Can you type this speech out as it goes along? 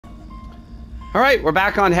All right, we're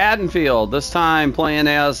back on Haddonfield. This time playing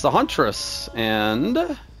as the Huntress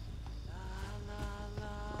and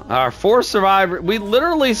our 4 survivors. We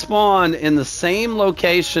literally spawned in the same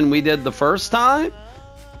location we did the first time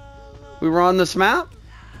we were on this map.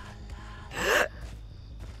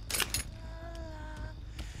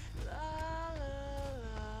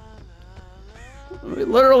 We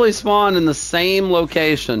literally spawned in the same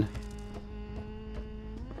location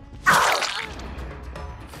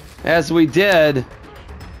as we did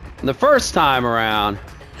the first time around.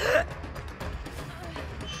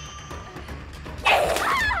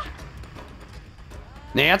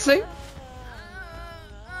 Nancy?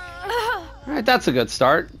 Alright, that's a good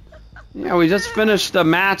start. Yeah, we just finished a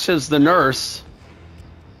match as the nurse.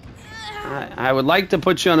 I would like to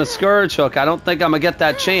put you on a scourge hook. I don't think I'm going to get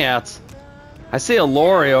that chance. I see a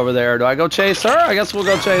lorry over there. Do I go chase her? I guess we'll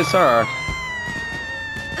go chase her.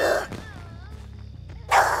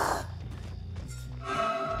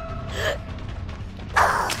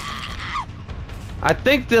 I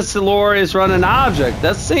think this lorry is running an object.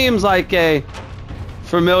 That seems like a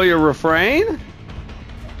familiar refrain.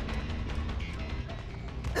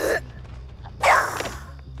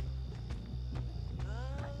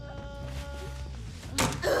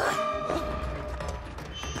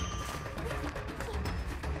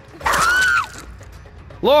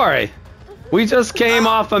 Lori, we just came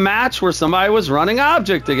off a match where somebody was running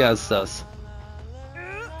object against us.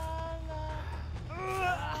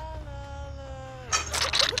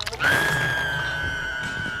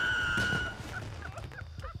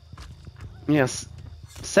 Yes,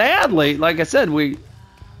 sadly, like I said, we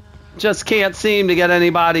just can't seem to get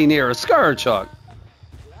anybody near a scourge hook.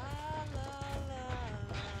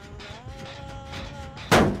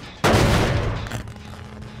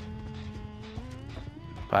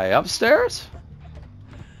 By upstairs?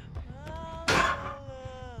 I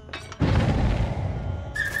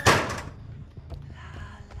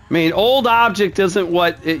mean, old object isn't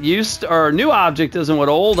what it used to, or new object isn't what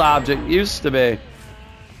old object used to be.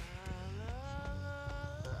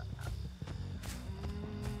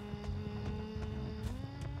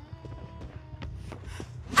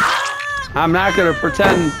 I'm not going to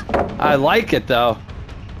pretend I like it, though.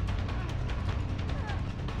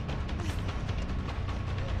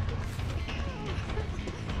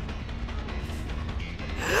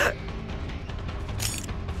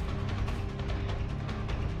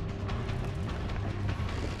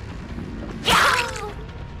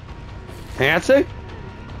 Nancy?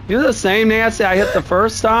 You're the same Nancy I hit the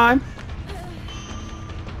first time?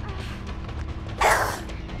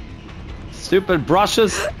 Stupid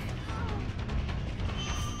brushes.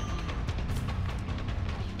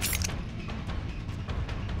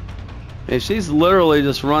 Hey, she's literally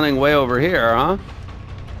just running way over here, huh?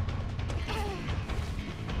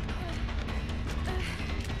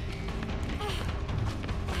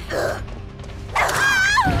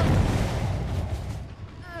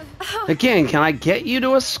 Again, can I get you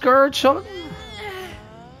to a scourge hook?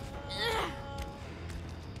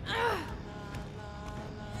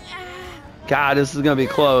 God, this is gonna be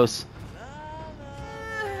close.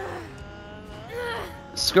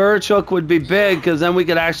 Scourge hook would be big because then we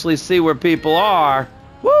could actually see where people are.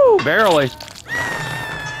 Woo, barely.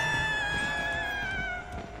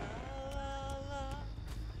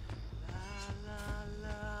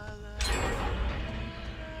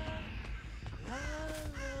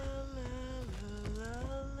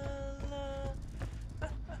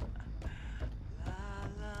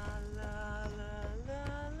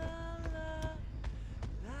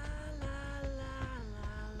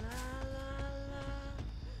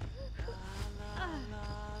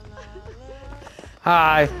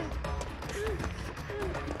 Hi.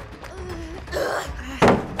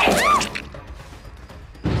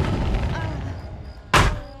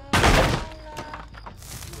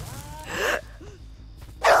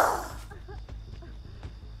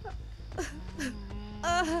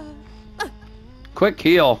 Quick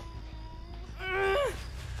heal.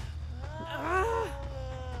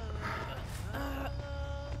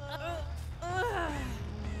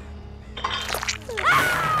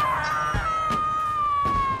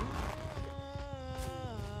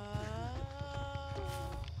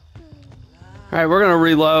 Alright, we're gonna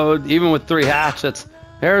reload, even with 3 hatchets.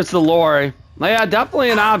 There's the lorry. Yeah,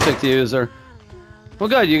 definitely an object user. Well,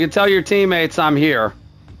 good, you can tell your teammates I'm here.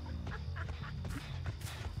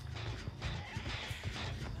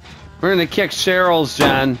 We're gonna kick Cheryl's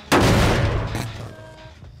gen.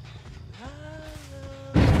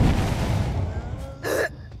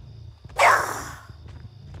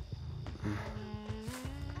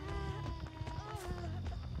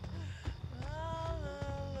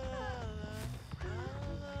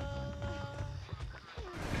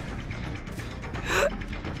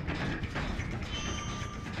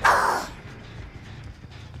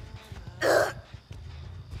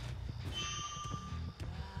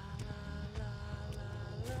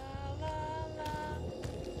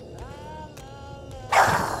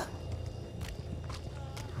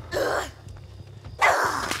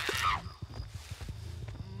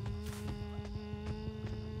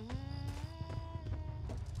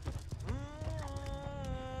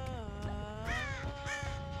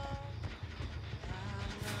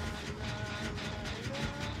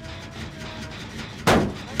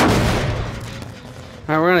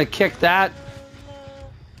 Alright, we're gonna kick that.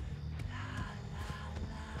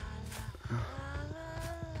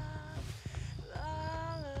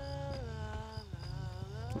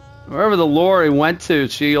 Wherever the lorry went to,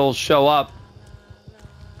 she'll show up.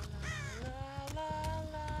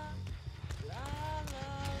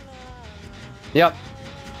 Yep.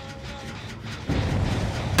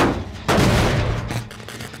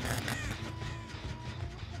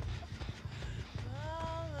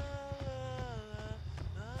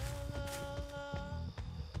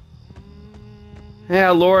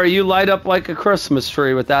 Yeah, Laura, you light up like a Christmas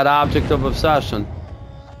tree with that object of obsession.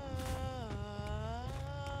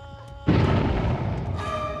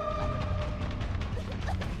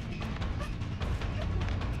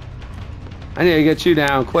 I need to get you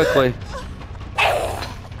down quickly.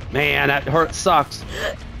 Man, that hurt sucks.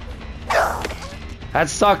 That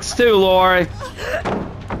sucks too, Lori.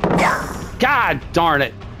 God darn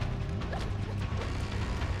it.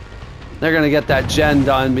 They're gonna get that gen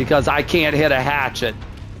done because I can't hit a hatchet.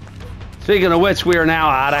 Speaking of which, we are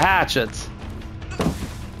now out of hatchets.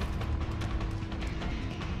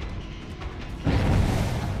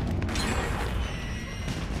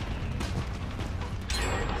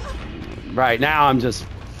 Right now, I'm just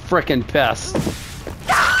frickin' pissed.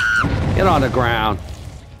 Get on the ground.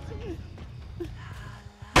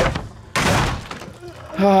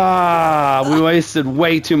 Ah, we wasted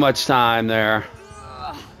way too much time there.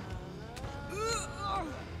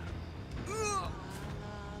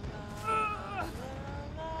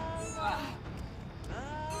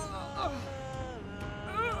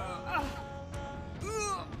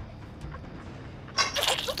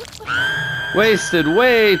 Wasted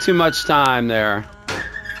way too much time there.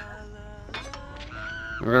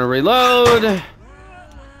 We're gonna reload.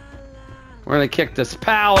 We're gonna kick this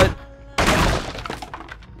pallet.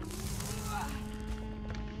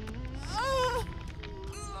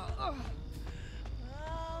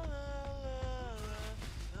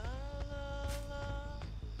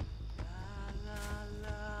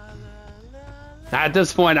 At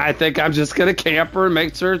this point, I think I'm just gonna camp her and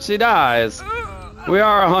make sure she dies. We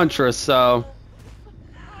are a Huntress, so...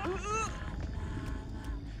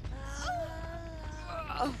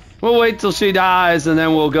 We'll wait till she dies and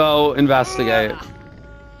then we'll go investigate.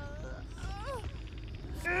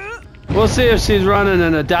 We'll see if she's running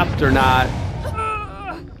an adept or not.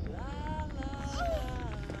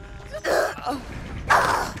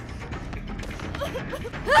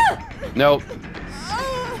 Nope.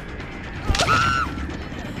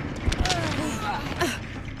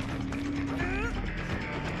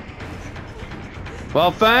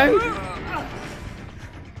 Well, Fang?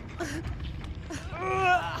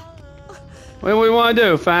 What do we want to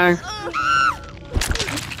do, Fang?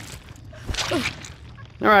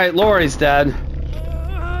 Alright, Lori's dead.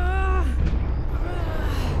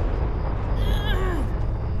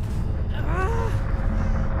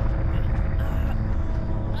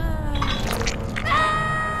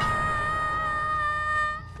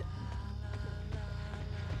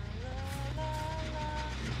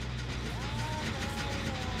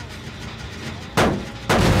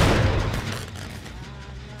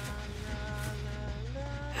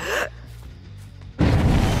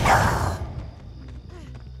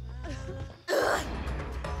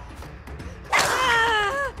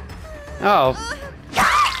 Oh.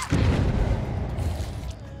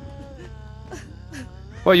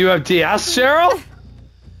 Well, you have DS, Cheryl?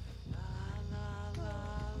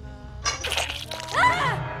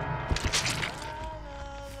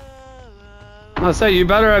 I'll say you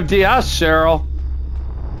better have DS, Cheryl.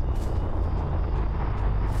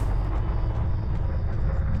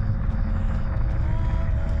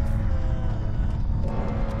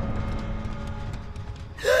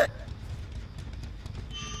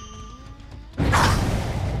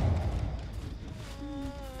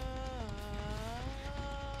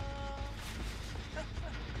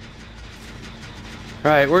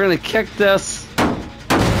 Alright, we're gonna kick this.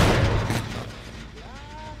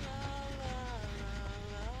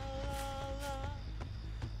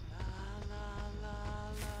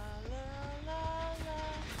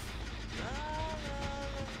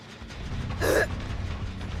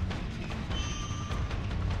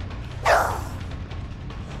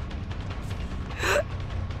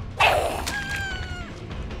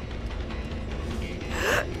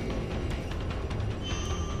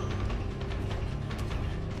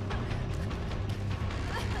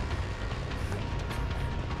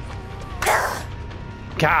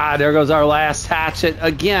 God, there goes our last hatchet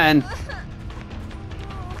again.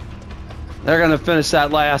 They're gonna finish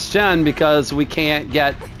that last gen because we can't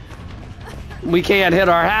hit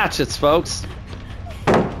our hatchets, folks.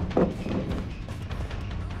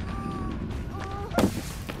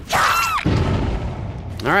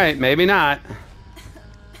 All right, maybe not.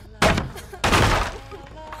 All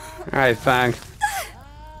right, Fang.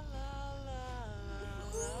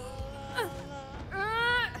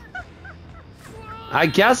 I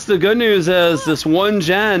guess the good news is this 1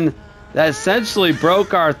 gen that essentially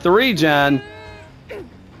broke our 3 gen,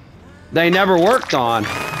 they never worked on.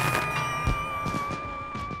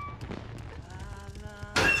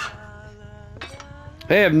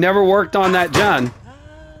 They have never worked on that gen.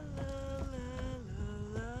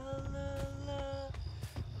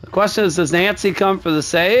 The question is, does Nancy come for the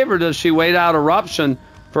save, or does she wait out Eruption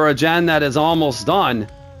for a gen that is almost done?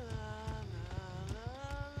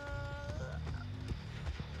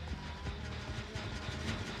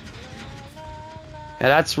 Yeah,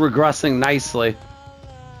 that's regressing nicely.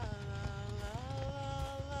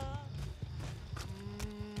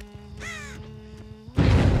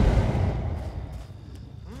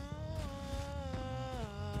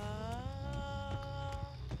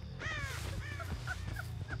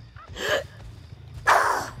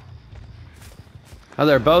 Oh,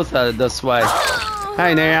 they're both headed this way.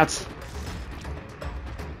 Hey, Nance.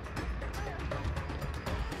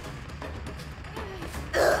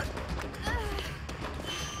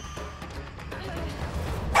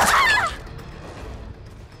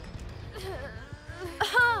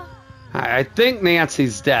 I think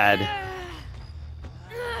Nancy's dead.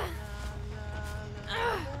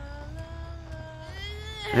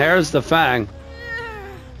 There's the Fang.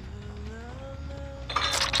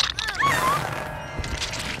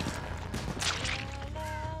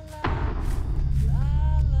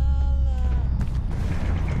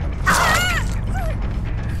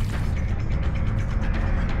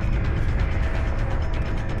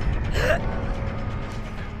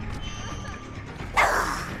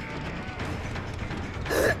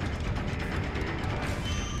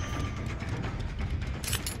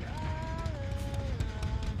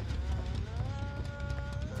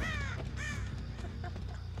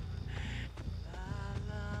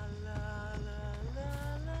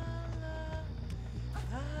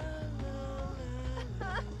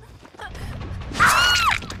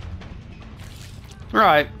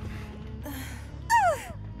 Right.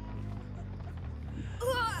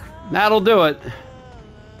 That'll do it.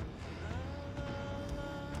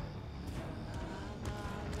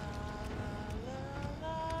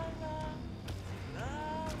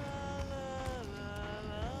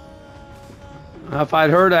 If I'd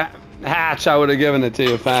heard a hatch, I would have given it to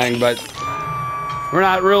you, Fang, but we're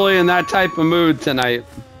not really in that type of mood tonight.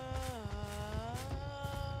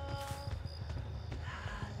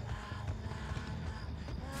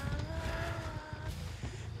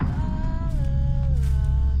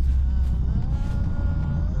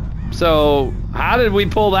 So, how did we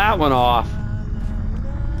pull that one off?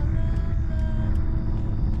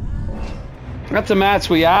 That's a match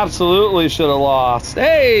we absolutely should have lost.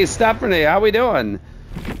 Hey, Stephanie, how we doing?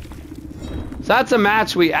 So that's a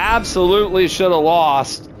match we absolutely should have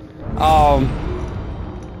lost.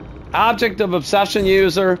 Object of Obsession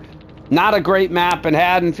user, not a great map in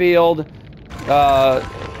Haddonfield.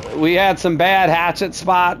 We had some bad hatchet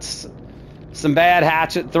spots, some bad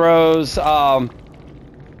hatchet throws.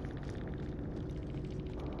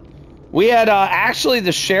 We had actually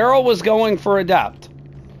the Cheryl was going for Adept,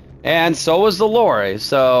 and so was the Lori.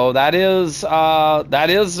 So that is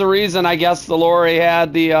the reason, I guess, the Lori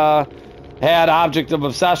had the had Object of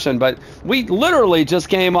Obsession. But we literally just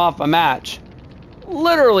came off a match.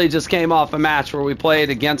 Literally just came off a match where we played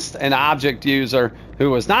against an object user who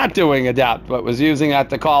was not doing Adept, but was using that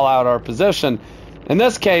to call out our position. In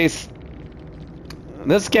this case, you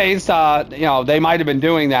know, they might have been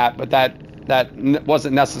doing that, but that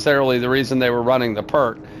wasn't necessarily the reason they were running the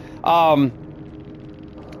perk. The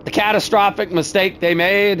catastrophic mistake they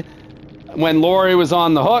made when Lori was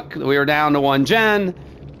on the hook, we were down to 1 gen.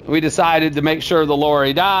 We decided to make sure the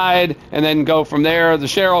Lori died and then go from there. The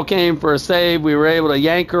Cheryl came for a save. We were able to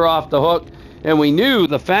yank her off the hook, and we knew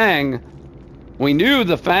the Fang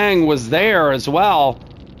was there as well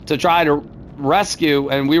to try to rescue,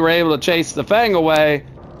 and we were able to chase the Fang away.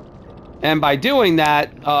 And by doing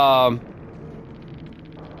that,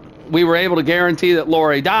 we were able to guarantee that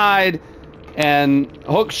Lori died and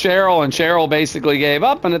hooked Cheryl, and Cheryl basically gave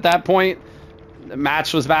up. And at that point, the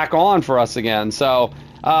match was back on for us again. So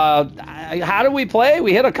how did we play?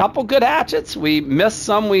 We hit a couple good hatchets. We missed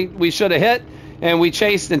some we should have hit, and we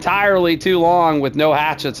chased entirely too long with no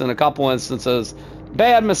hatchets in a couple instances.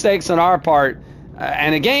 Bad mistakes on our part.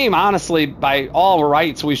 And a game, honestly, by all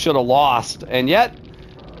rights, we should have lost. And yet,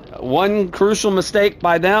 one crucial mistake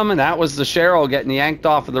by them, and that was the Cheryl getting yanked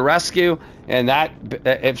off of the rescue. And that,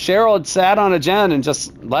 if Cheryl had sat on a gen and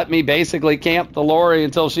just let me basically camp the Lori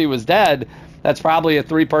until she was dead, that's probably a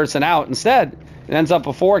 3-person out. Instead, it ends up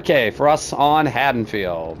a 4K for us on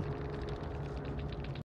Haddonfield.